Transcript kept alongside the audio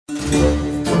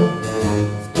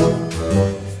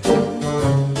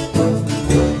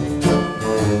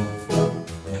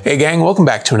Hey gang, welcome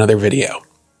back to another video.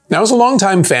 Now, as a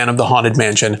longtime fan of the Haunted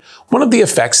Mansion, one of the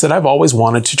effects that I've always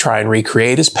wanted to try and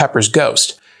recreate is Pepper's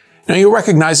ghost. Now, you'll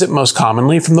recognize it most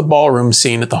commonly from the ballroom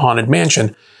scene at the Haunted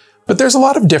Mansion, but there's a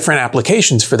lot of different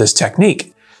applications for this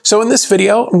technique. So in this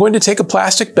video, I'm going to take a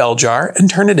plastic bell jar and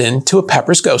turn it into a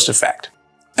Pepper's ghost effect.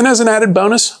 And as an added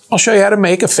bonus, I'll show you how to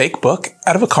make a fake book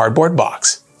out of a cardboard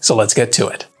box. So let's get to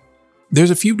it.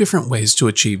 There's a few different ways to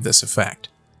achieve this effect.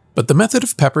 But the method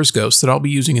of Pepper's ghost that I'll be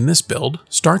using in this build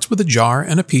starts with a jar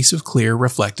and a piece of clear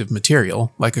reflective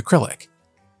material, like acrylic.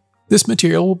 This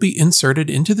material will be inserted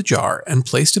into the jar and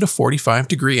placed at a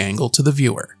 45-degree angle to the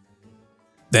viewer.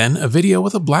 Then a video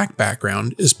with a black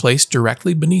background is placed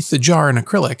directly beneath the jar in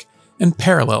acrylic and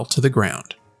parallel to the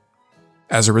ground.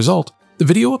 As a result, the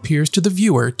video appears to the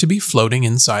viewer to be floating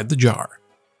inside the jar.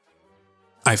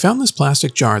 I found this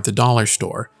plastic jar at the dollar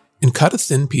store and cut a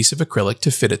thin piece of acrylic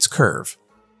to fit its curve.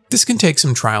 This can take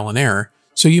some trial and error,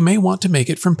 so you may want to make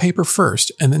it from paper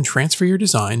first and then transfer your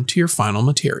design to your final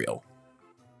material.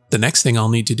 The next thing I'll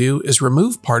need to do is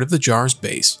remove part of the jar's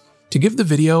base to give the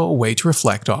video a way to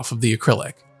reflect off of the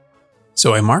acrylic.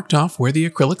 So I marked off where the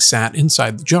acrylic sat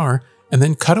inside the jar and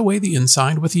then cut away the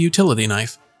inside with a utility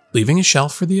knife, leaving a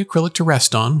shelf for the acrylic to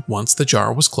rest on once the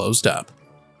jar was closed up.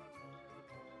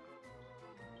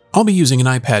 I'll be using an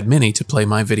iPad mini to play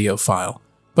my video file,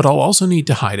 but I'll also need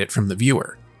to hide it from the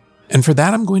viewer. And for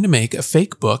that, I'm going to make a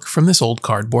fake book from this old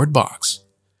cardboard box,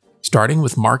 starting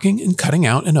with marking and cutting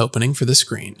out an opening for the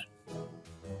screen.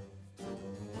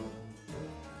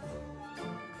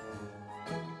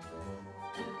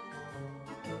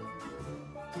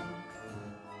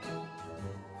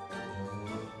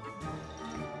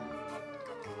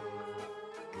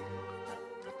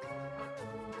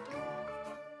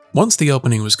 Once the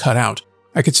opening was cut out,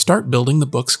 I could start building the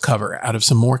book's cover out of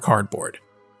some more cardboard.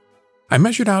 I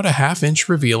measured out a 1/2-inch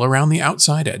reveal around the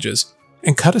outside edges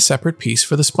and cut a separate piece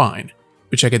for the spine,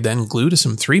 which I could then glue to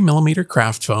some 3mm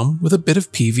craft foam with a bit of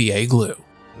PVA glue.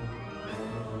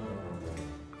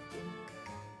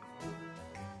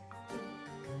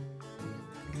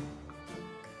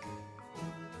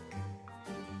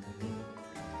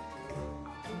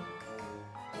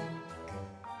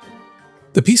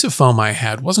 The piece of foam I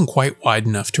had wasn't quite wide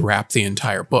enough to wrap the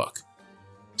entire book.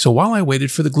 So while I waited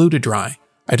for the glue to dry,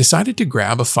 I decided to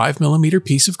grab a 5mm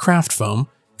piece of craft foam,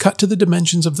 cut to the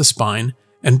dimensions of the spine,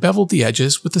 and beveled the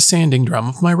edges with the sanding drum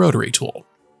of my rotary tool.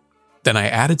 Then I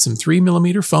added some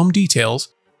 3mm foam details,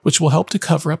 which will help to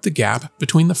cover up the gap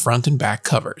between the front and back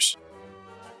covers.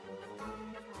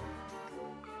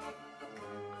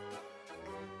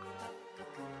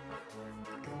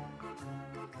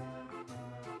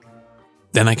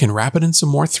 Then I can wrap it in some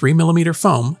more 3mm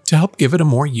foam to help give it a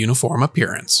more uniform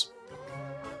appearance.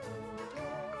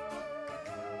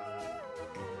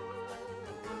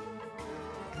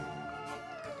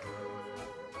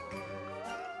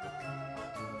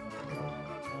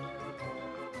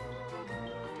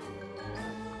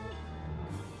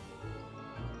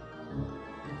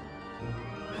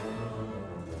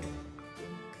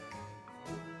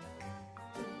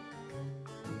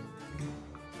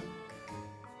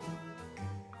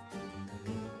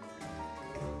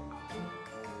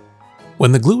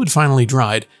 When the glue had finally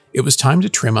dried, it was time to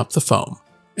trim up the foam,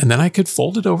 and then I could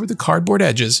fold it over the cardboard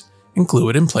edges and glue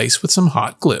it in place with some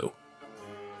hot glue.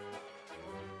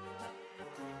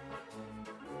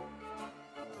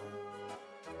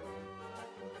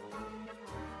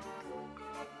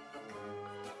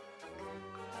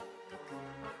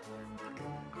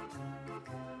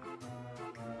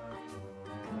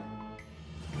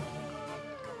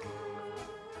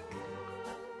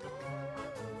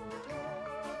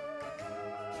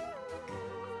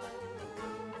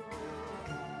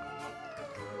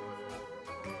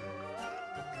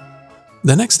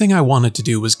 The next thing I wanted to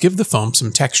do was give the foam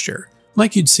some texture,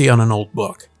 like you'd see on an old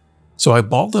book. So I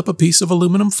balled up a piece of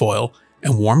aluminum foil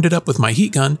and warmed it up with my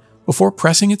heat gun before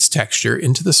pressing its texture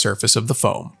into the surface of the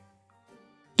foam.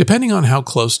 Depending on how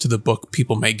close to the book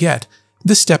people may get,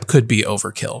 this step could be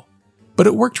overkill, but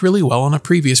it worked really well on a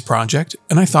previous project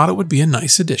and I thought it would be a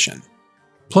nice addition.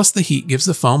 Plus the heat gives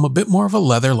the foam a bit more of a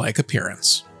leather-like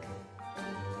appearance.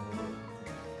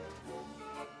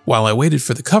 While I waited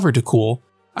for the cover to cool,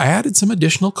 I added some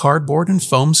additional cardboard and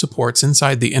foam supports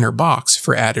inside the inner box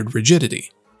for added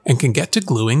rigidity, and can get to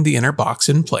gluing the inner box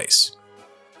in place.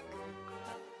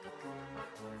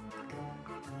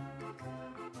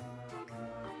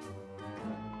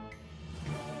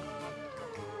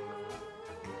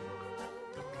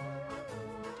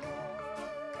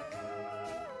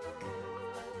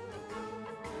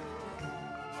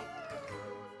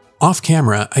 Off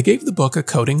camera, I gave the book a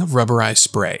coating of rubberized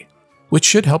spray, which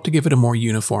should help to give it a more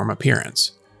uniform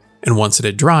appearance. And once it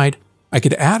had dried, I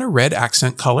could add a red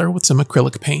accent color with some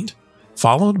acrylic paint,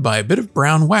 followed by a bit of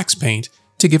brown wax paint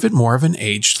to give it more of an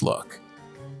aged look.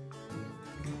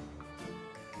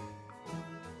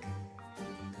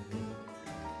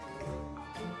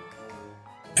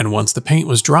 And once the paint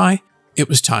was dry, it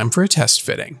was time for a test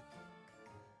fitting.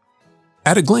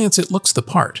 At a glance, it looks the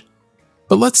part,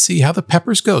 but let's see how the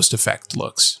Pepper's Ghost effect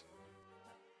looks.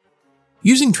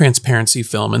 Using transparency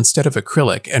film instead of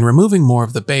acrylic and removing more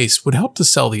of the base would help to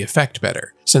sell the effect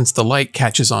better, since the light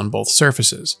catches on both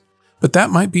surfaces, but that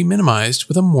might be minimized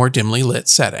with a more dimly lit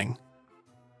setting.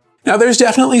 Now there's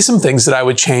definitely some things that I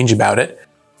would change about it,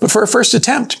 but for a first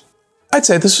attempt, I'd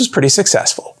say this was pretty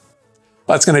successful.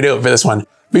 Well, that's going to do it for this one.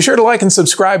 Be sure to like and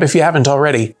subscribe if you haven't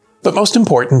already, but most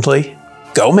importantly,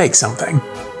 go make something.